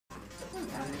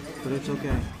but it's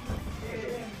okay.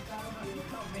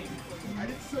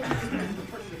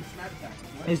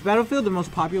 Is Battlefield the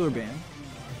most popular band?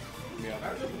 Yeah.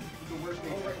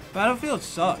 Battlefield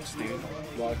sucks, dude.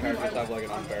 A lot of characters have like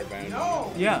an unfair advantage.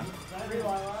 Yeah.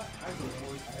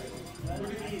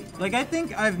 Like, I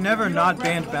think I've never not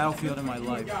banned Battlefield in my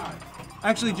life.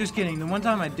 Actually, just kidding. The one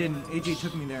time I didn't, AJ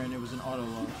took me there and it was an auto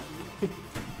lock.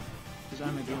 Because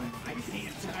I'm a gamer.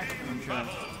 I'm trash.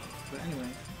 But anyway.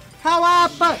 How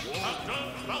up?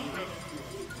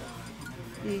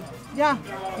 Yeah.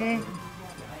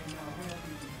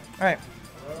 Alright.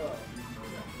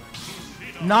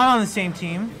 Not on the same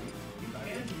team.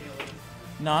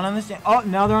 Not on the same. Oh,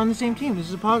 now they're on the same team. This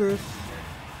is a poggers.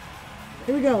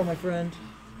 Here we go, my friend.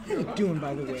 How you doing,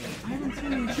 by the way? I haven't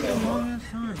seen you in a long ass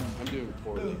time. I'm doing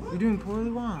poorly. You're doing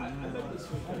poorly? Why?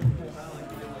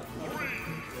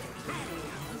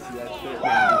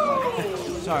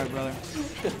 Sorry, brother.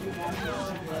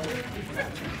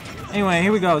 Anyway,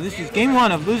 here we go. This is game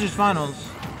 1 of Losers Finals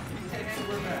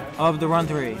of the Run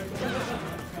 3.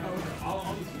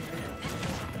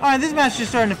 Alright, this match is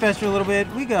starting to fester a little bit.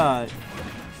 We got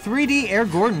 3D Air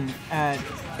Gordon at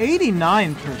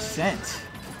 89%,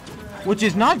 which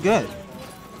is not good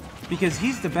because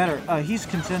he's the better, he's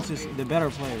consensus the better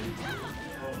player.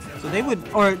 So they would,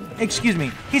 or excuse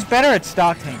me, he's better at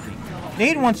stock tanking.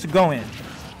 Nate wants to go in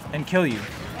and kill you,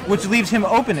 which leaves him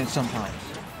open it sometimes.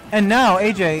 And now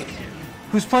AJ,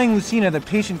 who's playing Lucina, the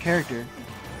patient character,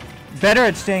 better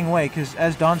at staying away because,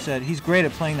 as Don said, he's great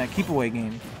at playing that keep away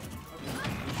game.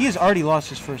 He has already lost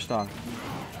his first stock.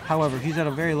 However, he's at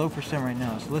a very low percent right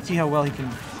now, so let's see how well he can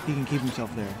keep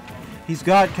himself there. He's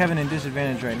got Kevin in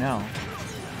disadvantage right now.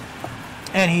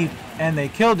 And they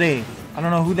kill Dave. I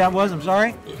don't know who that was, I'm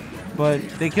sorry. But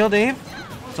they kill Dave.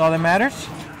 That's all that matters,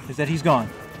 is that he's gone.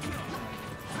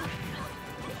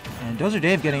 And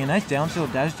Dozerdave getting a nice down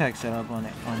tilt dash attack set up on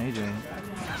AJ.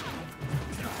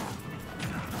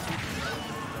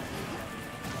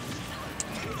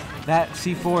 That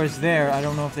C4 is there. I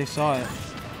don't know if they saw it.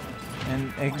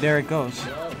 And there it goes.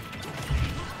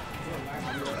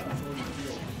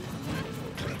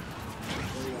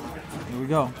 Here we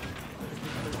go.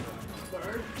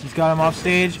 He's got him off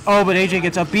stage. Oh, but AJ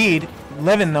gets up B'd.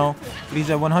 11 though. But he's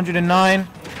at 109.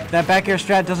 That back air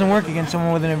strat doesn't work against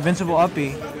someone with an invincible up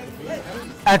B.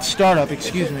 At startup,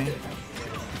 excuse me.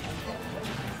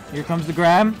 Here comes the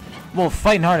grab. Wolf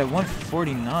fighting hard at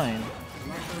 149.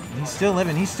 He's still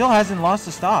living. He still hasn't lost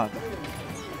the stock.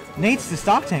 Nate's the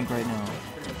stock tank right now.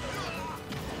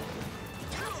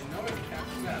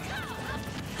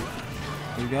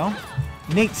 There we go.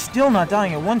 Nate's still not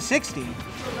dying at 160.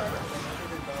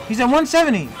 He's at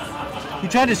 170. He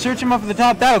tried to search him up at the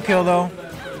top. That'll kill, though.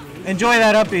 Enjoy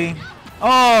that up B.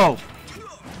 Oh!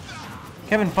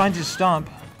 Kevin finds his stomp.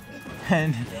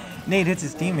 And Nate hits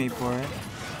his teammate for it.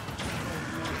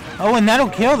 Oh, and that'll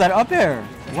kill that up air.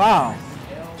 Wow.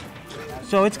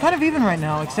 So it's kind of even right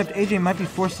now, except AJ might be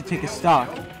forced to take a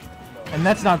stock. And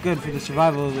that's not good for the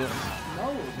survival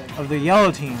of the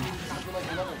yellow team.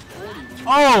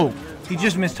 Oh! He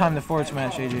just mistimed the forward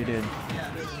smash AJ did.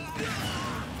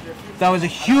 That was a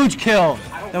huge kill.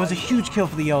 That was a huge kill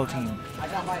for the yellow team.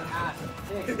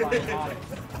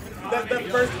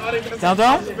 Down,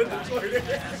 down?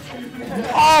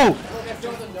 Oh!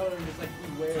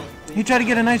 He tried to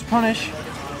get a nice punish.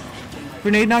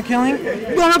 Grenade not killing.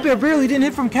 Run up there, barely didn't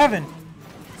hit from Kevin.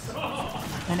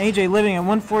 And AJ living at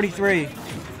 143.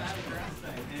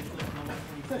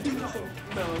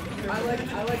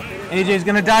 AJ's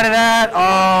gonna die to that.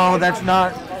 Oh, that's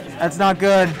not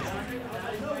good.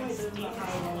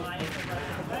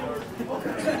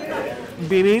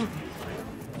 BB.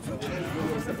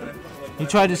 He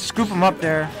tried to scoop him up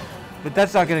there, but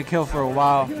that's not gonna kill for a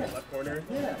while.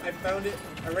 I found it,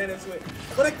 I ran into it,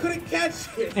 but I couldn't catch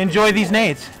it. Enjoy these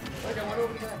nades.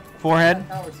 Forehead.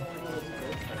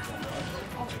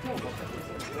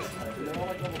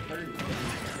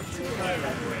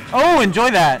 Oh,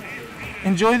 enjoy that.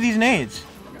 Enjoy these nades.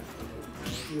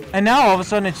 And now all of a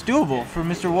sudden it's doable for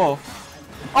Mr. Wolf.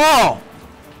 Oh!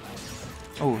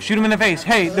 Oh, shoot him in the face.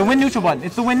 Hey, the win neutral button.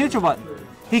 It's the win neutral button.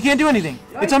 He can't do anything.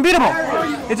 It's unbeatable.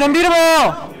 It's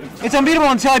unbeatable. It's unbeatable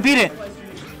until I beat it.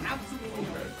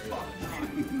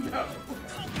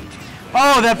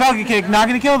 Oh, that Falcon kick. Not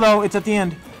going to kill, though. It's at the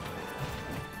end.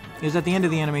 It was at the end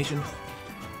of the animation.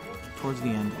 Towards the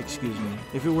end. Excuse me.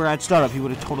 If it were at startup, he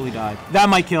would have totally died. That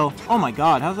might kill. Oh, my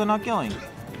God. How's that not killing?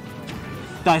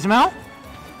 Dies him out?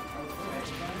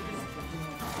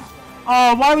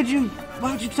 Oh, why would you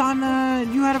time that?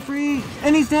 You had a free.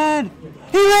 And he's dead.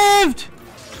 He lived!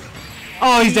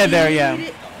 Oh, he's dead there, yeah.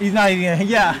 He's not even,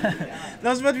 yeah. That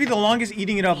was about to be the longest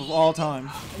eating it up of all time.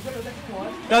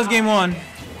 That was game one.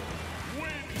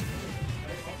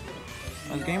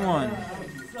 That was game one.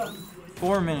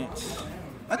 4 minutes.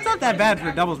 That's not that bad for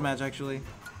a doubles match, actually.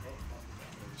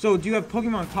 So, do you have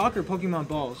Pokemon Talk or Pokemon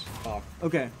Balls? Talk.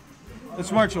 Okay. A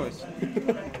smart choice.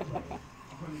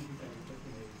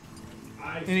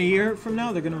 In a year from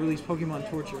now, they're going to release Pokemon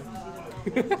Torture.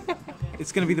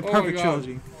 It's going to be the perfect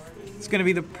trilogy. It's going to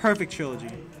be the perfect trilogy.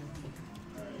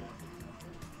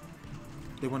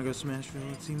 They want to go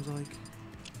Smashville, it seems like.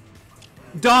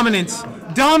 Dominance!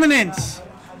 Dominance!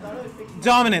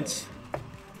 Dominance!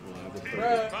 I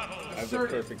have the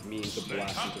perfect means to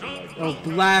blast into the mic. Oh,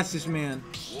 blast this man.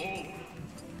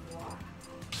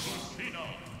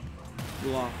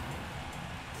 Blah.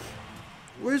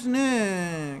 Where's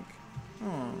Nick?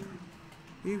 Oh,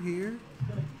 you here?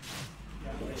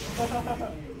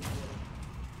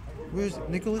 Where's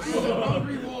Nicholas?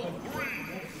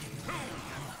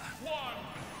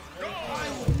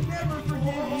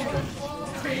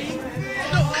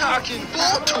 No cock and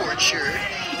ball torture.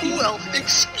 Well,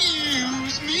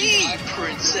 excuse me,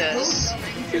 princess.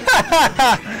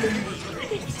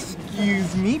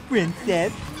 Excuse me,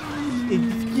 princess.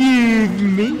 Excuse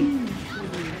me.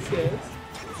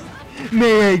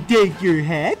 May I take your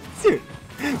hat, sir?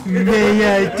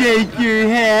 May I take your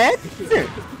hat, sir?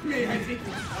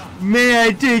 May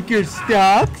I take your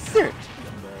stock, sir?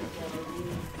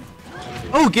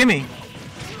 Oh, gimme.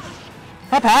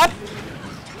 Hop, hop.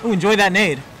 Oh, enjoy that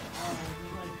nade.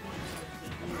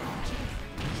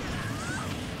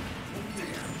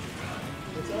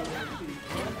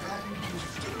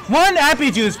 One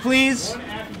Appy Juice, please.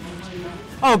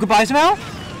 Oh, goodbye, Smell.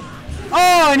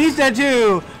 Oh, and he's dead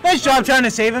too. Nice job trying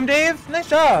to save him, Dave. Nice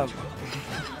job.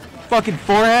 Fucking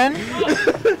forehand.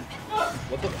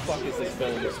 What the fuck is this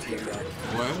villain this team, bro?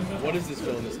 What is this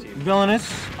villain this team?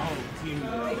 Villainous.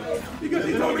 Because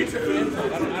he told me to.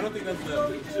 I don't think that's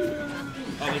the.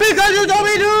 Because you told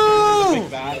me to! Big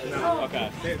bad? Okay.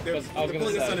 I was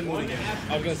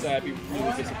gonna say I'd be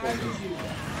really disappointed.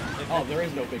 Oh, there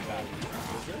is no big bad.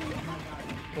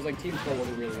 Because like Team 4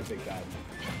 wasn't really a big bad.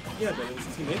 Yeah, but it was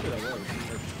Team Maker that won.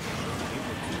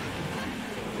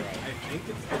 I think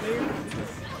it's the mayor.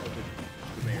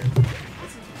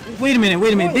 Wait a minute,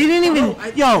 wait a minute. They didn't even,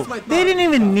 they didn't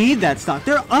even need that stock.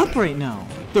 They're up right now,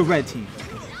 the red team.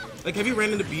 Like, have you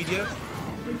ran into Bede yet?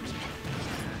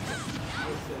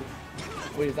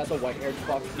 Wait, is that the white-haired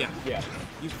fuck? Yeah. Yeah.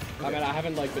 I mean, I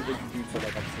haven't like been introduced to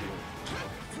like I've seen it.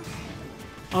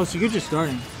 Oh, so you're just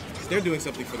starting. They're doing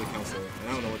something for the council, and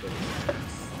I don't know what they're doing.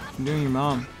 I'm doing your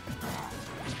mom.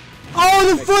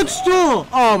 Oh, the footstool!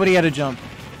 Oh, but he had to jump.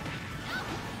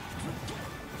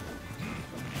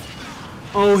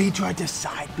 Oh, he tried to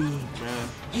side beam. Man.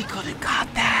 He could have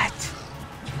got that.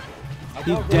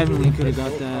 He definitely could have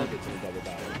got that.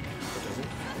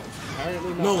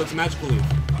 No, it's Magic Belief.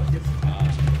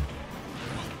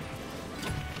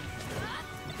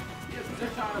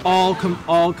 All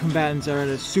combatants are at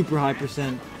a super high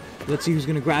 %. Let's see who's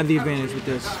gonna grab the advantage with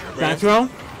this. Back throw.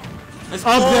 Up this,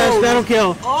 that'll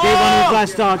kill. Dave onto his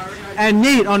last stock, and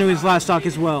Nate onto his last stock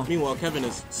as well. Meanwhile, Kevin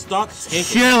is stock tanking.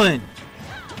 Chilling.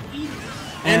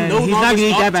 And he's not gonna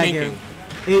eat that back here.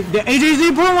 The AJ's the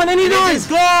important one, and he dies.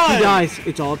 He dies.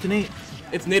 It's all up to Nate.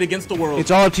 It's Nate against the world. It's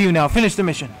all up to you now. Finish the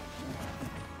mission.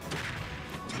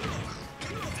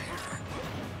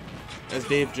 As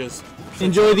Dave just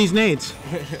enjoy these nades.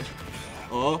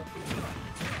 Oh.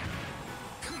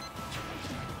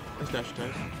 Nice dash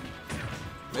attack.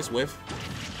 Nice whiff.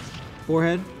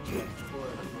 Forehead.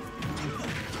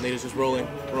 Nate is just rolling.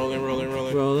 Rolling.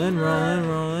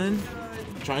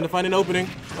 Trying to find an opening.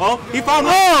 Oh, he found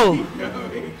one! Oh!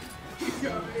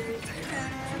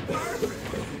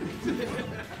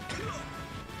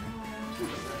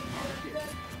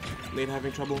 Nate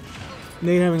having trouble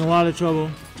Nate having a lot of trouble.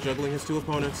 juggling his two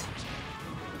opponents.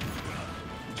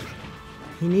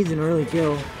 He needs an early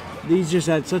kill. He's just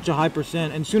at such a high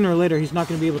 %, and sooner or later he's not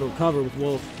going to be able to recover with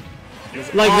Wolf.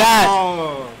 Like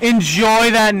that.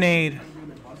 Enjoy that nade.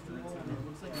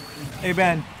 Hey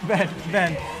Ben.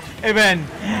 Hey Ben.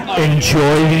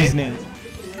 Enjoy these nades.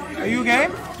 Are you okay?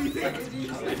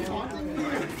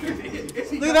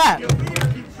 Look at that.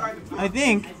 I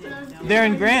think they're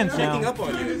in grands now. Up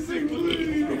on you.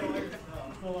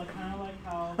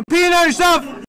 I'm peeing on yourself.